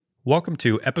Welcome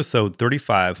to episode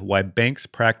 35, Why Banks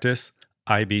Practice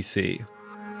IBC.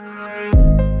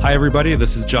 Hi, everybody.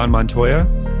 This is John Montoya.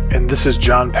 And this is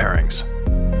John Pairings.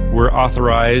 We're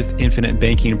authorized infinite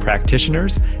banking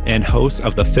practitioners and hosts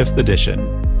of the 5th edition.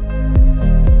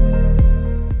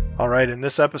 All right. In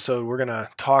this episode, we're going to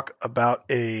talk about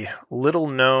a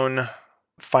little-known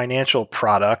financial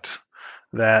product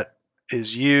that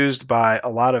is used by a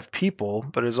lot of people,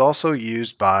 but is also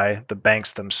used by the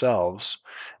banks themselves.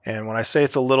 And when I say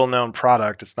it's a little-known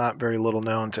product, it's not very little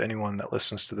known to anyone that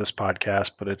listens to this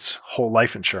podcast, but it's whole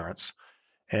life insurance.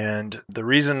 And the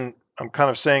reason I'm kind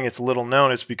of saying it's little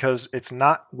known is because it's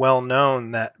not well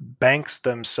known that banks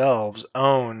themselves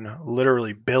own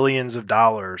literally billions of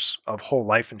dollars of whole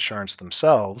life insurance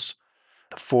themselves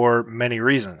for many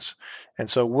reasons. And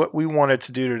so what we wanted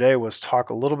to do today was talk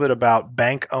a little bit about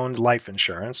bank-owned life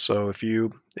insurance. So if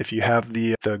you have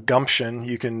the gumption,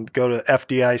 you can go to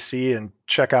FDIC and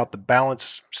check out the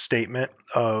balance statement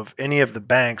of any of the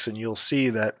banks, and you'll see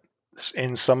that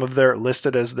in some of their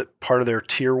listed as the part of their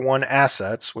tier 1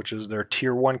 assets, which is their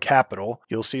tier 1 capital,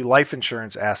 you'll see life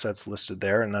insurance assets listed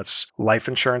there, and that's life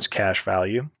insurance cash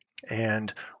value.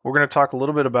 And we're going to talk a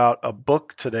little bit about a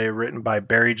book today written by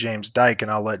Barry James Dyke, and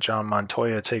I'll let John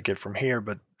Montoya take it from here.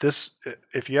 But this,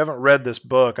 if you haven't read this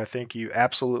book, I think you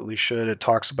absolutely should. It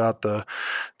talks about the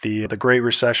Great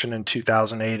Recession in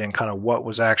 2008 and kind of what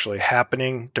was actually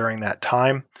happening during that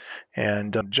time.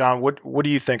 And John, what do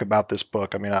you think about this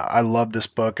book? I mean, I love this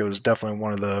book. It was definitely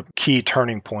one of the key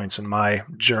turning points in my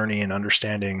journey in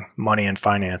understanding money and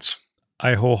finance.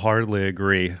 I wholeheartedly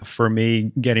agree. For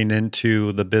me, getting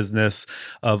into the business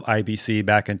of IBC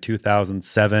back in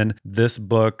 2007, this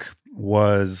book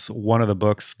was one of the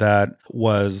books that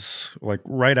was like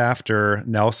right after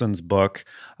Nelson's book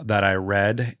that I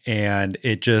read, and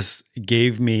it just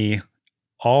gave me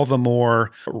all the more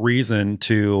reason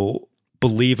to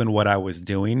believe in what I was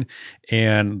doing.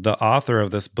 And the author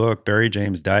of this book, Barry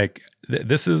James Dyke,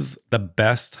 this is the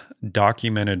best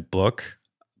documented book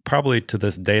probably to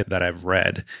this day that I've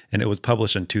read, and it was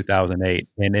published in 2008,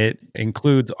 and it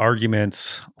includes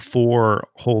arguments for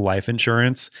whole life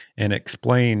insurance and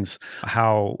explains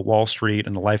how Wall Street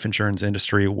and the life insurance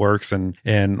industry works and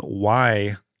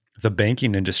why the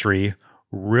banking industry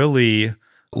really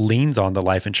leans on the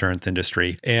life insurance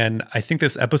industry. And I think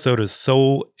this episode is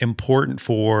so important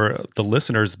for the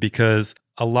listeners because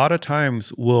a lot of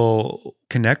times we'll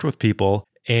connect with people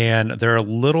and they're a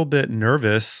little bit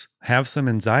nervous, have some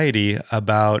anxiety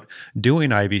about doing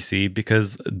IBC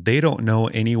because they don't know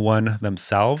anyone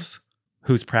themselves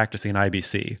who's practicing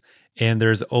IBC. And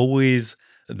there's always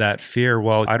that fear,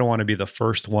 well, I don't want to be the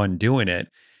first one doing it.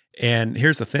 And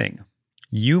here's the thing.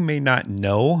 You may not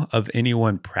know of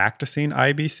anyone practicing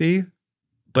IBC,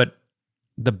 but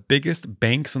the biggest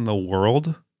banks in the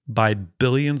world buy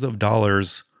billions of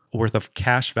dollars worth of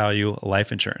cash value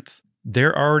life insurance.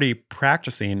 They're already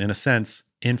practicing, in a sense,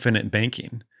 infinite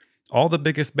banking. All the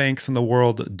biggest banks in the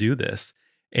world do this.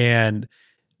 And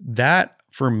that,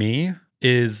 for me,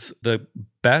 is the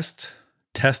best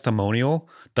testimonial,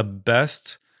 the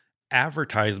best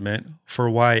advertisement for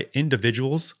why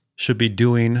individuals should be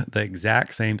doing the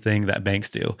exact same thing that banks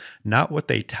do. Not what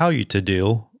they tell you to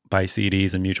do by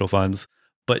CDs and mutual funds,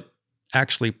 but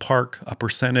actually park a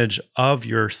percentage of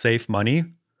your safe money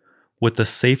with the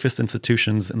safest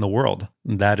institutions in the world.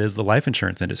 And that is the life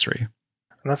insurance industry.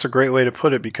 And that's a great way to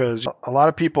put it because a lot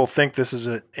of people think this is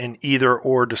an either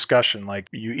or discussion. Like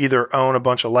you either own a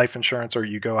bunch of life insurance or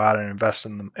you go out and invest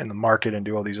in the market and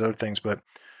do all these other things. But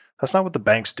that's not what the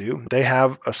banks do. They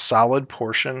have a solid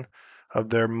portion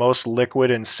of their most liquid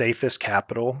and safest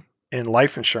capital in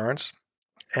life insurance.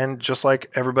 And just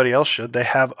like everybody else should, they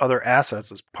have other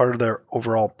assets as part of their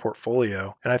overall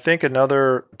portfolio. And I think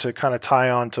another, to kind of tie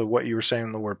on to what you were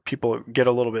saying, where people get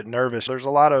a little bit nervous, there's a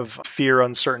lot of fear,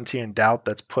 uncertainty, and doubt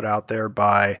that's put out there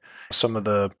by some of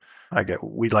the,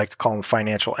 we like to call them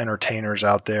financial entertainers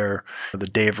out there, the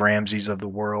Dave Ramseys of the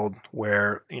world,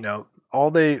 where,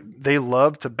 all they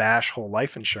love to bash whole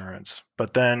life insurance.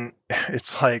 But then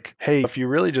it's like, hey, if you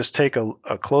really just take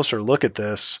a closer look at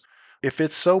this, if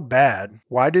it's so bad,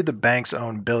 why do the banks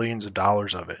own billions of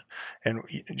dollars of it? And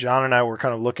John and I were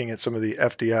kind of looking at some of the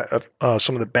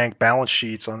some of the bank balance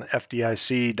sheets on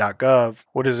FDIC.gov.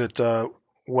 What is it?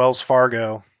 Wells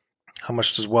Fargo. How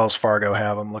much does Wells Fargo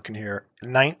have? I'm looking here.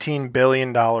 $19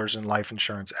 billion in life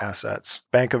insurance assets.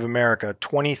 Bank of America,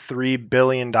 $23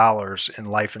 billion in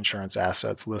life insurance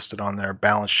assets listed on their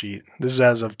balance sheet. This is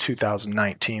as of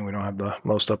 2019. We don't have the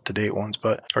most up-to-date ones,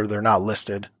 or they're not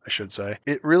listed, I should say.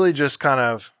 It really just kind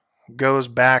of goes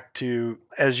back to,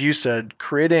 as you said,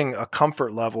 creating a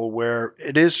comfort level where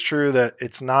it is true that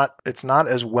it's not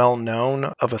as well known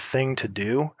of a thing to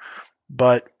do,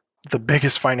 but the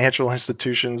biggest financial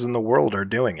institutions in the world are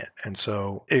doing it. And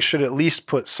so it should at least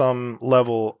put some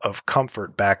level of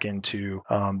comfort back into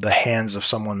the hands of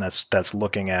someone that's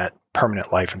looking at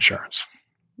permanent life insurance.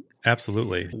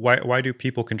 Absolutely. Why do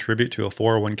people contribute to a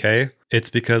 401k?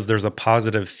 It's because there's a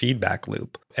positive feedback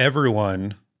loop.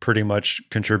 Everyone pretty much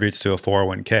contributes to a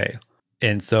 401k.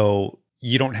 And so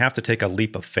you don't have to take a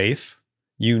leap of faith.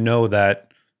 You know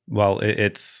that, well,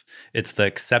 it's the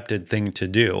accepted thing to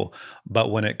do.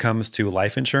 But when it comes to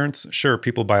life insurance, sure,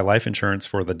 people buy life insurance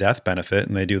for the death benefit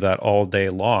and they do that all day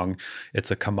long.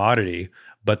 It's a commodity,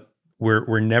 but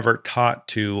we're never taught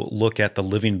to look at the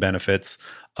living benefits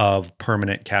of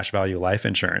permanent cash value life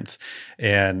insurance.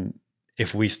 And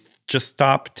if we just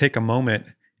stop, take a moment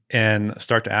and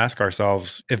start to ask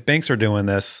ourselves, if banks are doing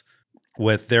this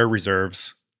with their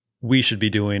reserves, we should be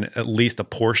doing at least a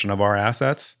portion of our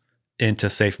assets into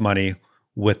safe money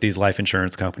with these life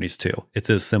insurance companies too. It's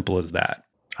as simple as that.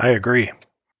 I agree.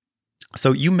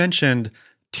 So you mentioned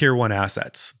tier one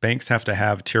assets. Banks have to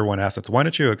have tier one assets. Why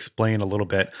don't you explain a little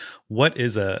bit, what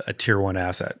is a tier one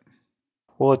asset?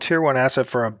 Well, a tier one asset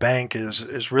for a bank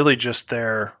is really just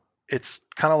it's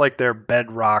kind of like their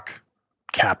bedrock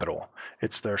capital.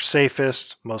 It's their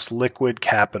safest, most liquid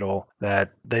capital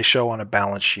that they show on a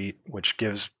balance sheet, which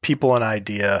gives people an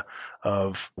idea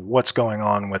of what's going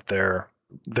on with their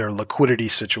liquidity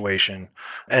situation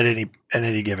at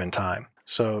any given time.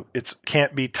 So it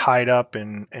can't be tied up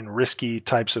in risky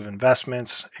types of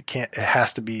investments. It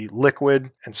has to be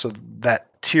liquid. And so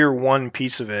that tier one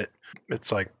piece of it,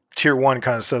 it's like tier one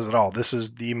kind of says it all. This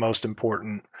is the most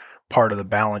important part of the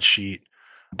balance sheet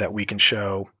that we can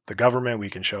show the government, we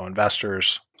can show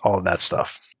investors, all of that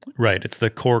stuff. Right. It's the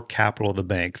core capital of the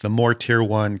bank. The more tier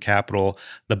one capital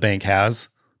the bank has,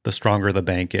 the stronger the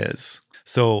bank is.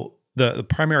 So the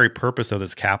primary purpose of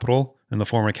this capital in the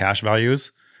form of cash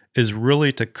values is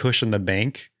really to cushion the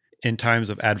bank in times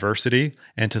of adversity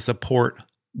and to support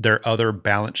their other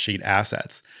balance sheet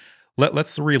assets.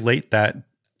 Let's relate that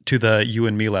to the you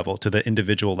and me level, to the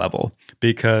individual level,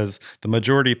 because the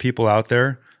majority of people out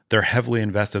there, they're heavily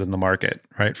invested in the market,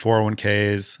 right?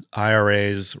 401ks,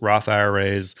 IRAs, Roth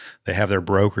IRAs, they have their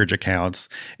brokerage accounts,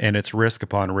 and it's risk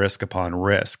upon risk upon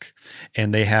risk.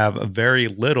 And they have very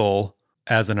little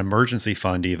as an emergency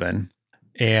fund even.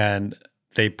 And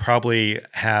they probably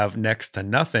have next to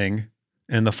nothing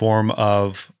in the form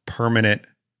of permanent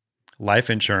life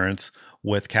insurance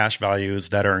with cash values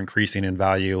that are increasing in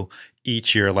value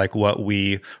each year, like what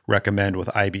we recommend with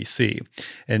IBC.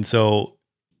 And so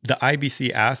the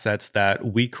IBC assets that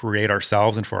we create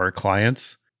ourselves and for our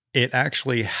clients, it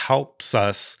actually helps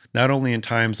us not only in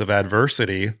times of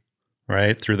adversity,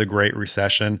 right, through the Great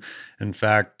Recession. In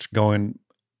fact, going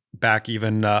back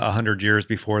even 100 years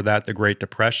before that, the Great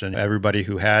Depression, everybody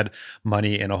who had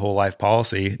money in a whole life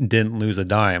policy didn't lose a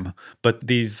dime. But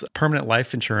these permanent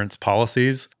life insurance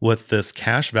policies with this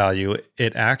cash value,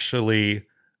 it actually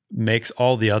makes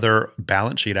all the other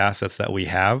balance sheet assets that we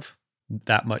have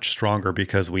that much stronger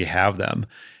because we have them.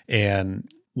 And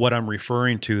what I'm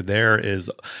referring to there is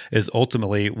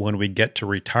ultimately when we get to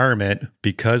retirement,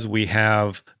 because we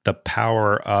have the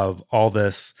power of all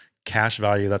this cash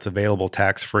value that's available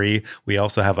tax-free, we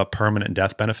also have a permanent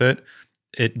death benefit.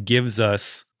 It gives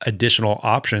us additional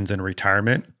options in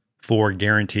retirement for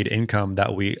guaranteed income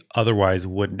that we otherwise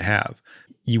wouldn't have.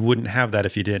 You wouldn't have that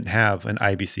if you didn't have an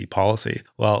IBC policy.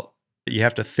 Well, you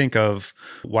have to think of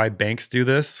why banks do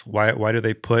this. Why do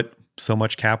they put so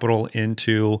much capital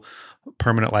into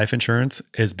permanent life insurance?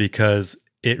 Is because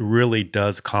it really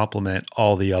does complement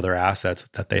all the other assets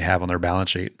that they have on their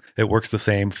balance sheet. It works the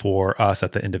same for us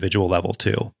at the individual level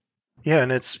too. Yeah,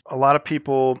 and it's a lot of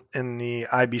people in the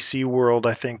IBC world,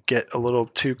 I think, get a little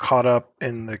too caught up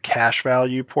in the cash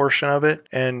value portion of it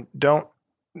and don't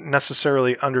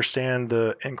necessarily understand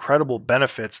the incredible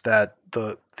benefits that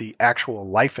the actual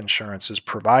life insurance is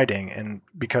providing. And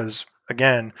because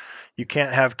again, you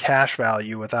can't have cash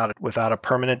value without a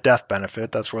permanent death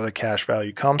benefit. That's where the cash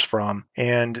value comes from.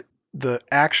 And the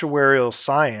actuarial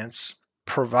science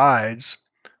provides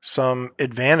some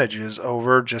advantages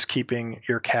over just keeping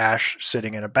your cash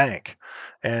sitting in a bank.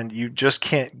 And you just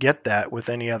can't get that with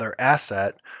any other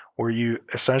asset where you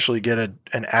essentially get an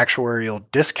actuarial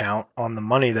discount on the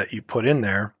money that you put in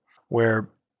there, where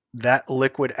that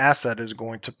liquid asset is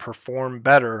going to perform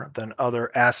better than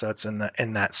other assets in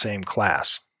that same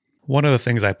class. One of the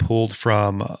things I pulled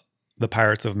from the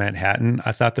Pirates of Manhattan,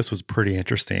 I thought this was pretty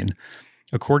interesting.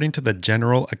 According to the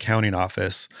General Accounting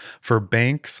Office, for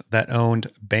banks that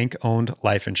owned bank owned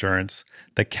life insurance,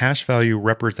 the cash value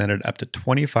represented up to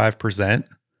 25%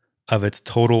 of its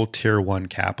total tier one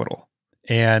capital.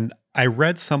 And I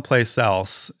read someplace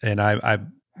else, and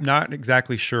I'm not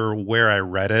exactly sure where I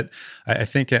read it. I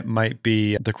think it might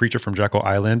be The Creature from Jekyll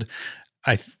Island.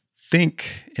 I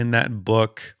think in that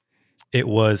book, it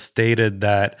was stated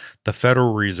that the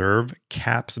Federal Reserve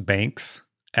caps banks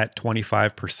at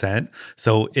 25%.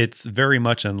 So it's very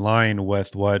much in line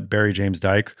with what Barry James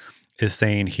Dyke is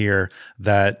saying here,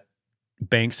 that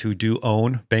banks who do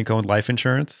own bank owned life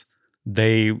insurance,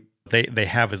 they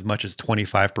have as much as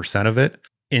 25% of it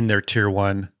in their tier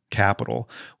one capital,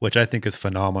 which I think is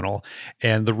phenomenal.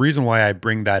 And the reason why I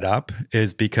bring that up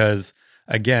is because,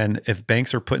 again, if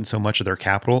banks are putting so much of their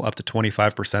capital, up to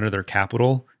 25% of their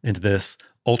capital, into this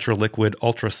ultra liquid,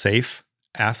 ultra safe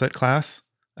asset class,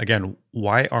 again,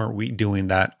 why aren't we doing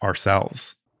that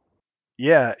ourselves?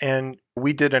 Yeah, and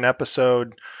we did an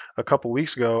episode a couple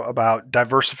weeks ago about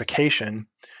diversification,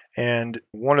 and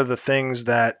one of the things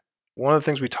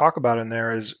we talk about in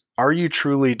there is, are you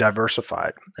truly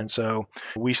diversified? And so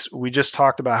we just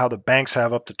talked about how the banks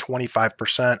have up to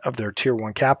 25% of their tier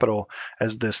 1 capital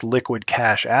as this liquid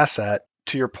cash asset.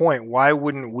 To your point, why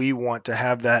wouldn't we want to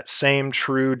have that same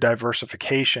true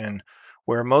diversification,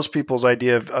 where most people's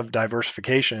idea of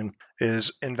diversification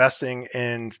is investing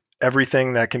in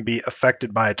everything that can be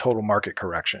affected by a total market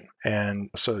correction. And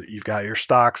so you've got your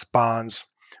stocks, bonds,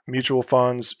 mutual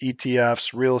funds,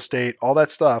 ETFs, real estate, all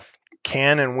that stuff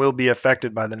can and will be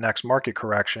affected by the next market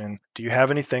correction. Do you have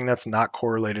anything that's not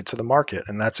correlated to the market?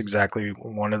 And that's exactly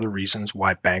one of the reasons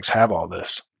why banks have all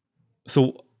this.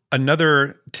 So,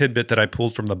 another tidbit that I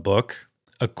pulled from the book,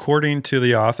 according to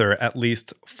the author, at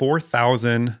least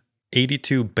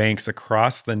 4,082 banks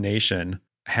across the nation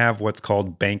have what's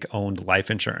called bank owned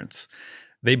life insurance.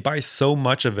 They buy so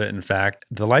much of it. In fact,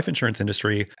 the life insurance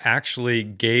industry actually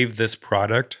gave this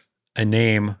product a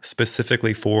name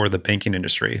specifically for the banking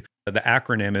industry. The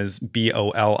acronym is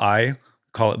BOLI,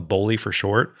 call it BOLI for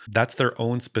short. That's their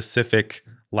own specific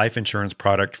life insurance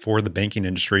product for the banking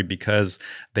industry because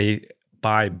they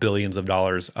buy billions of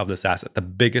dollars of this asset. The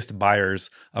biggest buyers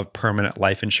of permanent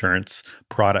life insurance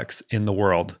products in the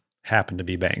world happen to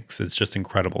be banks. It's just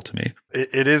incredible to me.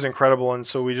 It is incredible. And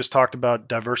so we just talked about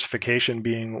diversification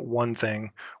being one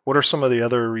thing. What are some of the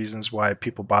other reasons why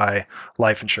people buy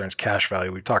life insurance cash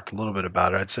value? We talked a little bit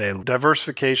about it. I'd say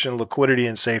diversification, liquidity,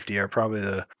 and safety are probably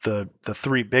the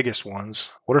three biggest ones.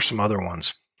 What are some other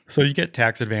ones? So you get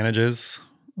tax advantages.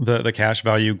 The cash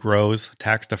value grows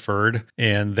tax deferred.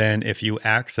 And then if you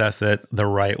access it the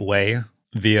right way,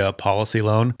 via a policy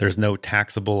loan, there's no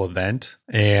taxable event.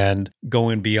 And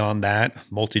going beyond that,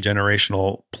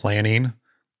 multi-generational planning,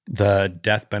 the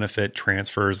death benefit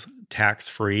transfers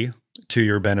tax-free to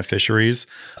your beneficiaries.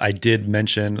 I did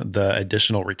mention the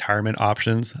additional retirement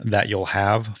options that you'll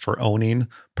have for owning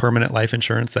permanent life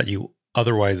insurance that you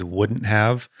otherwise wouldn't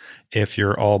have if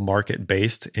you're all market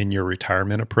based in your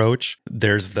retirement approach.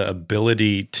 There's the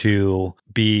ability to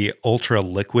be ultra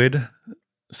liquid,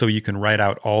 so you can write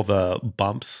out all the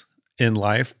bumps in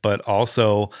life, but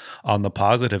also on the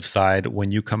positive side,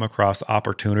 when you come across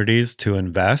opportunities to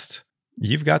invest,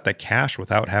 you've got the cash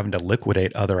without having to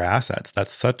liquidate other assets.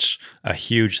 That's such a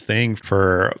huge thing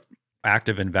for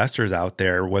active investors out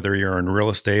there, whether you're in real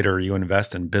estate or you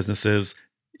invest in businesses.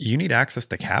 You need access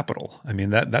to capital. I mean,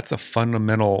 that's a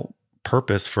fundamental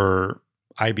purpose for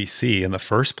IBC in the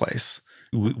first place.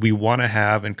 We want to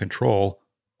have and control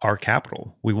our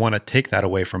capital. We want to take that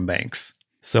away from banks.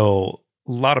 So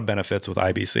a lot of benefits with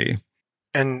IBC.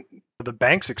 And the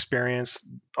banks experience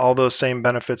all those same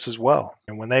benefits as well.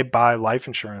 And when they buy life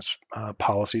insurance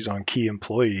policies on key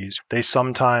employees, they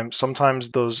sometimes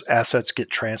those assets get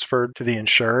transferred to the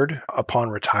insured upon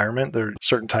retirement. There are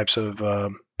certain types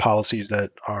of policies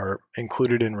that are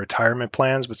included in retirement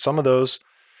plans, but some of those,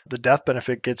 the death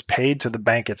benefit gets paid to the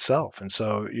bank itself. And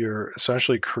so you're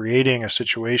essentially creating a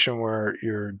situation where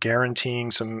you're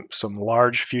guaranteeing some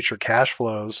large future cash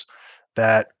flows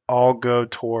that all go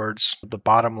towards the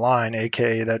bottom line,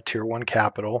 aka that tier 1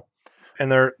 capital.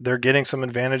 And they're getting some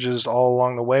advantages all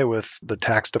along the way with the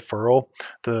tax deferral,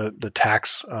 the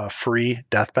tax free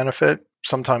death benefit.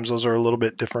 Sometimes those are a little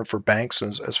bit different for banks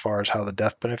as far as how the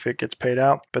death benefit gets paid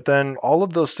out. But then all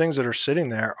of those things that are sitting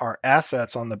there are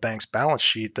assets on the bank's balance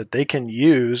sheet that they can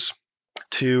use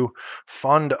to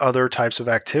fund other types of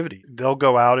activity. They'll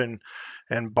go out and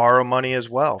borrow money as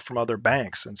well from other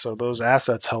banks. And so those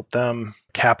assets help them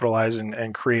capitalize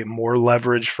and create more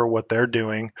leverage for what they're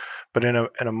doing, but in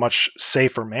a much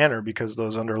safer manner because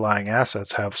those underlying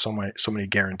assets have so many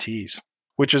guarantees.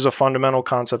 which is a fundamental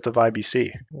concept of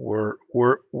IBC.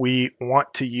 We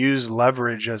want to use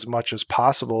leverage as much as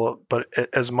possible, but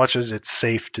as much as it's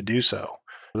safe to do so.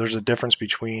 There's a difference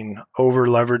between over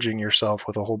leveraging yourself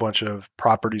with a whole bunch of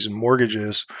properties and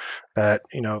mortgages that,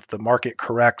 if the market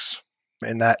corrects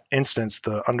in that instance,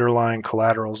 the underlying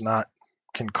collateral is not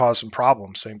can cause some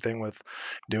problems. Same thing with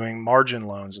doing margin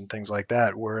loans and things like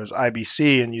that. Whereas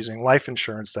IBC and using life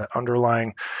insurance, that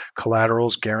underlying collateral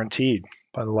is guaranteed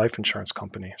by the life insurance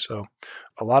company. So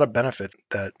a lot of benefits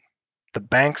that the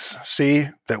banks see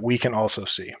that we can also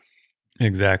see.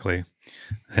 Exactly.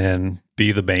 And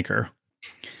be the banker.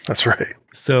 That's right.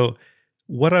 So,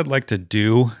 what I'd like to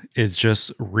do is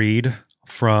just read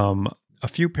from a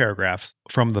few paragraphs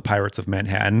from the Pirates of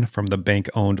Manhattan, from the bank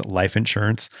owned life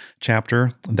insurance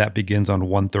chapter that begins on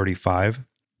 135.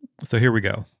 So, here we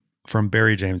go from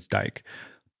Barry James Dyke.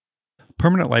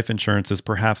 Permanent life insurance is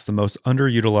perhaps the most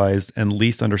underutilized and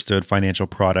least understood financial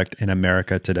product in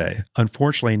America today.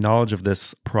 Unfortunately, knowledge of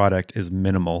this product is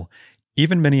minimal.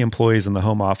 Even many employees in the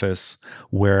home office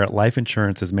where life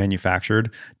insurance is manufactured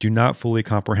do not fully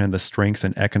comprehend the strengths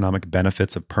and economic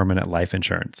benefits of permanent life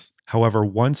insurance. However,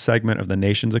 one segment of the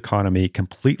nation's economy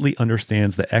completely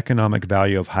understands the economic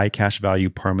value of high cash value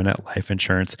permanent life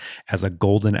insurance as a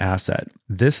golden asset.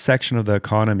 This section of the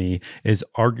economy is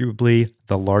arguably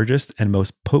the largest and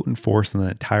most potent force in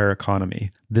the entire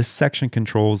economy. This section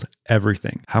controls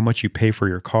everything: how much you pay for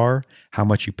your car, how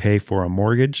much you pay for a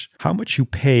mortgage, how much you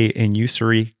pay in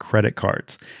usury credit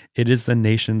cards. It is the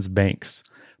nation's banks,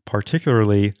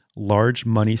 particularly large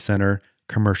money center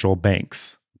commercial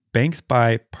banks. Banks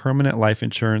buy permanent life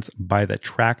insurance by the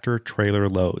tractor trailer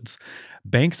loads.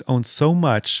 Banks own so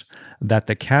much that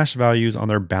the cash values on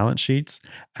their balance sheets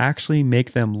actually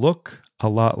make them look a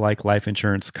lot like life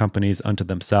insurance companies unto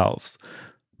themselves.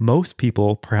 Most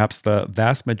people, perhaps the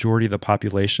vast majority of the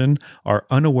population, are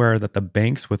unaware that the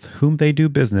banks with whom they do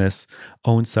business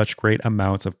own such great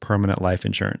amounts of permanent life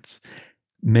insurance.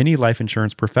 Many life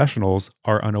insurance professionals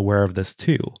are unaware of this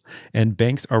too, and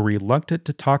banks are reluctant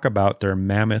to talk about their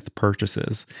mammoth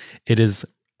purchases. It is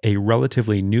a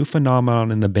relatively new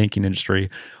phenomenon in the banking industry,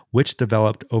 which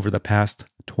developed over the past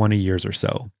 20 years or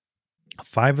so.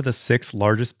 5 of the 6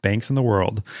 largest banks in the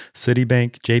world,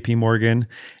 Citibank, JP Morgan,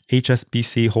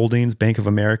 HSBC Holdings, Bank of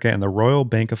America, and the Royal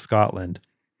Bank of Scotland,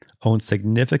 own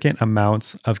significant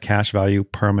amounts of cash value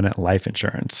permanent life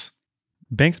insurance.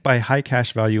 Banks buy high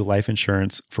cash value life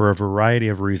insurance for a variety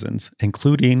of reasons,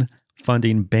 including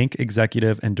funding bank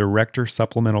executive and director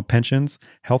supplemental pensions,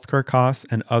 healthcare costs,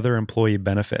 and other employee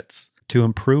benefits, to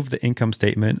improve the income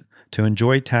statement, to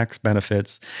enjoy tax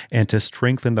benefits, and to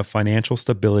strengthen the financial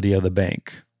stability of the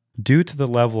bank. Due to the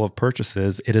level of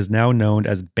purchases, it is now known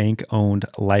as bank-owned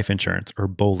life insurance, or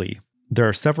BOLI. There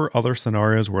are several other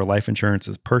scenarios where life insurance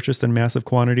is purchased in massive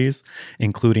quantities,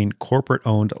 including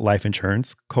corporate-owned life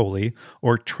insurance, COLI,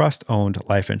 or trust-owned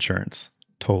life insurance,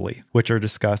 TOLI, which are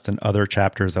discussed in other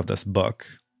chapters of this book.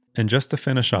 And just to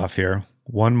finish off here,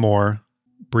 one more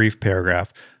brief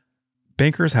paragraph.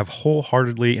 Bankers have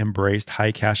wholeheartedly embraced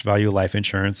high cash value life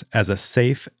insurance as a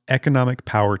safe economic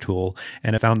power tool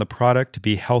and have found the product to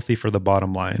be healthy for the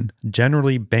bottom line.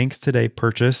 Generally, banks today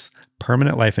purchase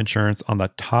permanent life insurance on the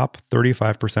top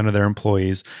 35% of their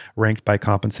employees, ranked by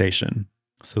compensation.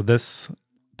 So this,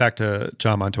 back to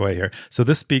John Montoya here. So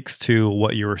this speaks to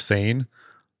what you were saying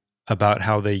about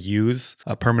how they use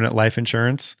permanent life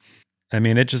insurance. I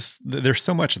mean, there's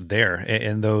so much there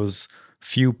in those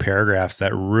few paragraphs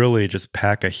that really just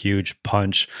pack a huge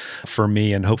punch for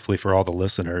me and hopefully for all the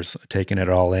listeners taking it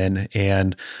all in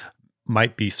and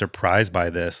might be surprised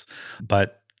by this.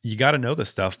 But you got to know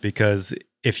this stuff, because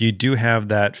if you do have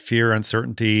that fear,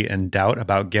 uncertainty, and doubt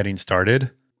about getting started,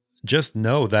 just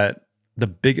know that the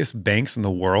biggest banks in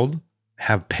the world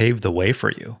have paved the way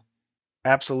for you.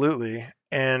 Absolutely.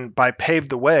 And by paved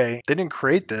the way, they didn't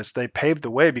create this. They paved the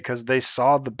way because they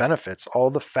saw the benefits, all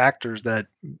the factors that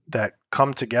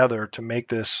come together to make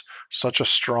this such a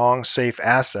strong, safe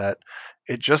asset.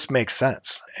 It just makes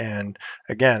sense. And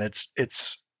again, it's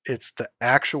the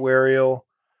actuarial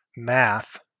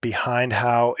math behind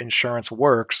how insurance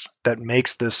works that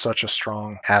makes this such a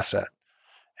strong asset.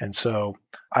 And so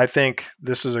I think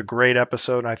this is a great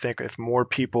episode. I think if more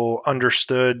people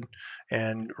understood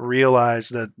and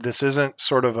realized that this isn't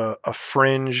sort of a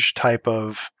fringe type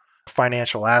of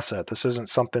financial asset, this isn't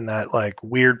something that like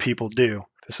weird people do.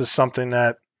 This is something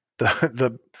that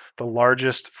the the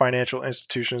largest financial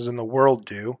institutions in the world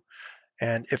do.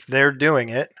 And if they're doing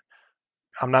it,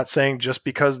 I'm not saying just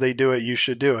because they do it, you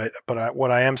should do it. But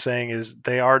what I am saying is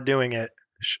they are doing it.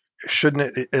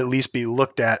 shouldn't it at least be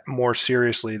looked at more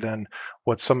seriously than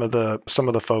what some of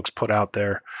the folks put out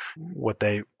there,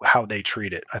 how they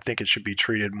treat it? I think it should be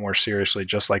treated more seriously,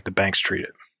 just like the banks treat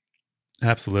it.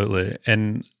 Absolutely.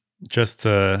 And just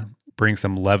to bring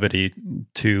some levity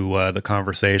to the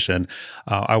conversation,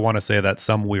 I want to say that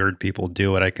some weird people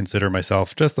do it. I consider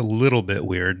myself just a little bit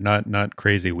weird, not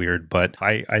crazy weird, but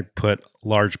I put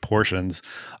large portions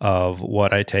of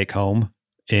what I take home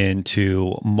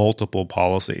into multiple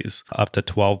policies, up to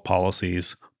 12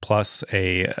 policies plus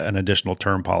an additional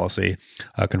term policy,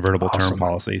 a convertible term Awesome.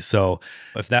 policy. So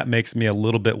if that makes me a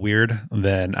little bit weird,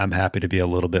 then I'm happy to be a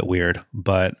little bit weird.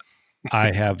 But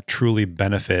I have truly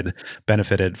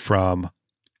benefited from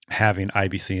having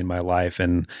IBC in my life.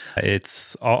 And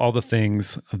it's all the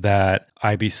things that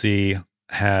IBC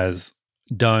has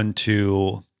done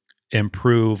to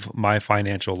improve my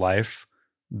financial life.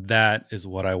 That is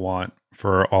what I want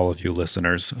for all of you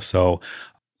listeners. So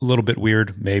a little bit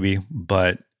weird, maybe,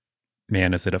 but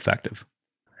man, is it effective.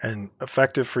 And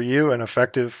effective for you and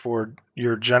effective for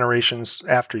your generations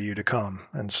after you to come.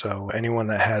 And so anyone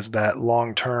that has that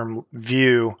long-term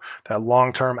view, that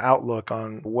long-term outlook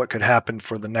on what could happen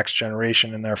for the next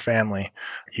generation in their family,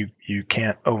 you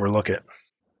can't overlook it.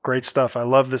 Great stuff. I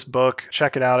love this book.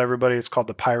 Check it out, everybody. It's called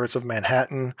The Pirates of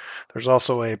Manhattan. There's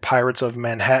also a Pirates of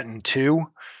Manhattan 2.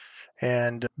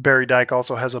 And Barry Dyke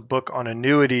also has a book on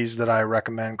annuities that I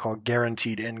recommend called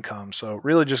Guaranteed Income. So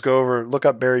really just look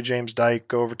up Barry James Dyke,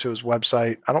 go over to his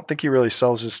website. I don't think he really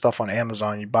sells his stuff on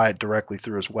Amazon. You buy it directly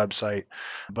through his website.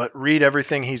 But read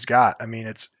everything he's got. I mean,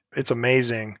 it's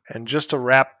amazing. And just to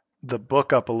wrap the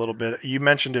book up a little bit, you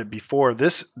mentioned it before.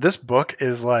 This book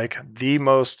is like the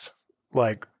most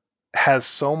like has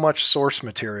so much source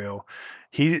material.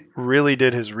 He really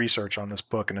did his research on this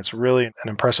book, and it's really an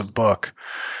impressive book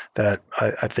that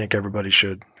I think everybody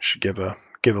should give a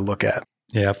look at.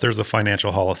 Yeah, if there's a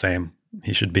financial hall of fame,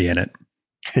 he should be in it.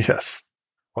 Yes.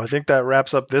 Well, I think that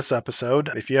wraps up this episode.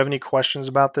 If you have any questions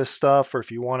about this stuff, or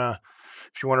if you want to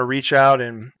reach out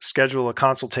and schedule a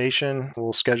consultation,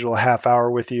 we'll schedule a half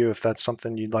hour with you. If that's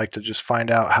something you'd like to just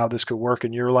find out how this could work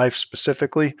in your life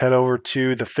specifically, head over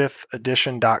to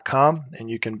thefifthedition.com and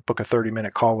you can book a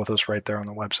 30-minute call with us right there on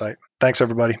the website. Thanks,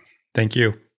 everybody. Thank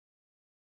you.